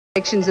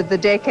Collections of the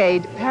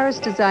decade, Paris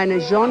designer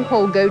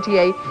Jean-Paul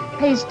Gautier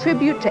pays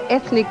tribute to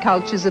ethnic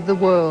cultures of the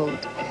world.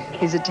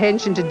 His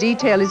attention to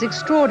detail is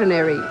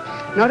extraordinary.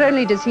 Not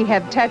only does he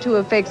have tattoo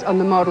effects on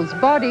the models'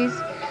 bodies,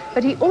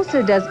 but he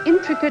also does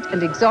intricate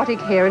and exotic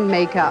hair and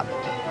makeup.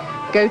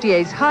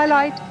 Gautier's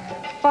highlight,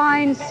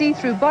 fine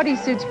see-through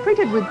bodysuits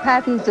printed with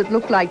patterns that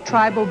look like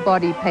tribal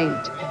body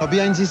paint.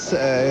 Behind this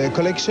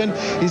collection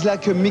is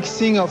like a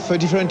mixing of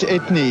different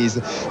ethnies.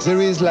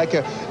 There is like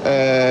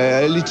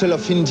a little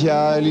of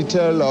India, a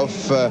little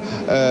of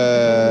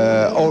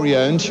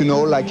Orient, you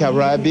know, like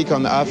Arabic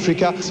and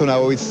Africa. So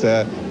now it's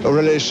a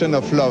relation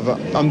of love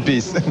and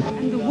peace.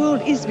 And the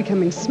world is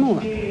becoming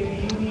smaller.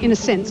 In a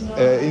sense?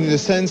 In a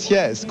sense,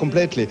 yes,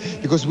 completely.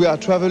 Because we are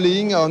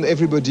traveling and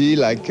everybody,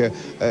 like,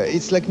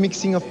 it's like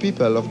mixing of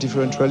people, of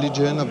different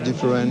religion, of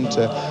different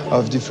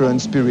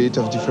spirit,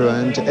 of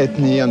different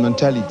ethnic and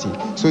mentality.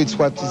 So it's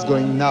what is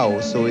going now.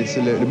 So it's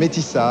a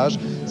métissage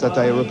that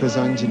I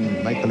represent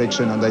in my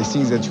collection, and I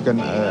think that you can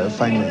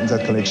find in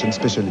that collection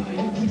especially.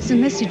 It's the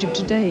message of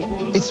today.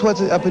 It's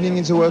what's happening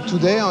in the world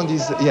today, and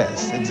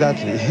yes,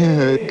 exactly.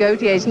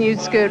 Gautier's nude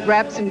skirt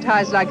wraps and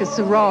ties like a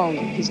sarong.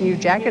 His new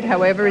jacket,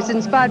 however, is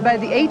inspired by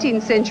the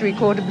 18th century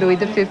court of Louis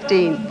XV.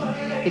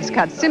 It's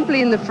cut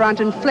simply in the front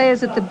and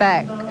flares at the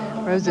back.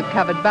 Rows of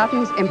covered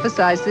buttons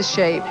emphasize the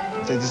shape.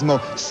 It is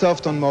more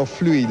soft and more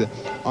fluid,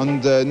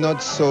 and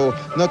not as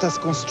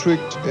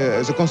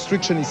the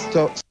constriction is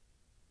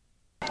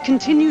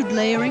continued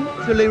layering?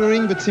 The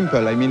layering, but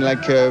simple. I mean,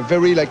 like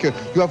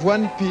you have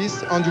one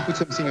piece and you put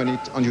something on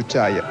it and you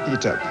tie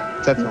it up.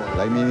 That's all.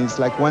 I mean, it's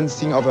like one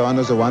thing over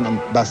another one and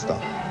basta.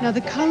 Now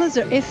the colors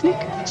are ethnic?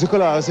 The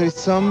colors, there is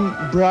some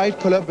bright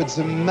color, but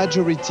the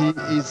majority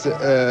is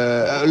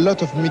a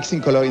lot of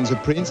mixing color in the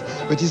prints,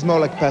 but it's more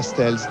like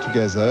pastels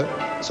together,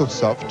 so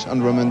soft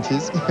and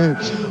romantic,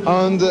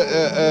 and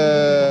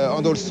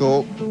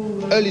also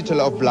a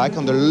little of black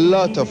and a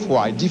lot of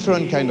white,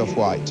 different kind of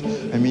white.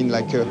 I mean,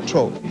 like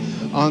chalk,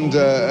 and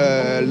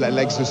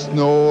like the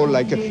snow,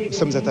 like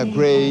some that are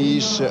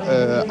grayish,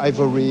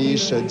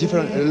 ivoryish,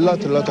 different, a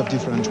lot of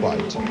different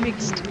white.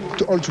 Mixed.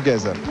 All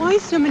together. Why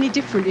so many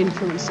different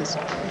influences?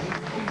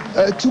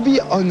 To be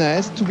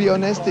honest,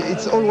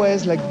 it's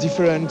always like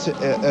different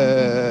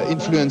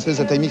influences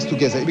that I mix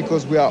together,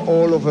 because we are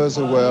all over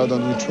the world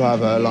and we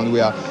travel and we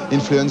are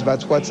influenced by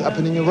what's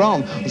happening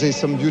around. There's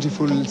some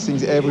beautiful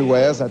things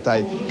everywhere that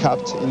I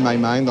kept in my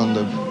mind and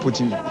put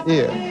in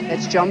here.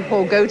 That's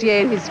Jean-Paul Gautier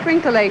in his spring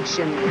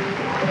collection.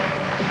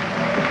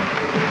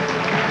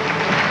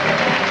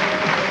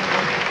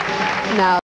 Now,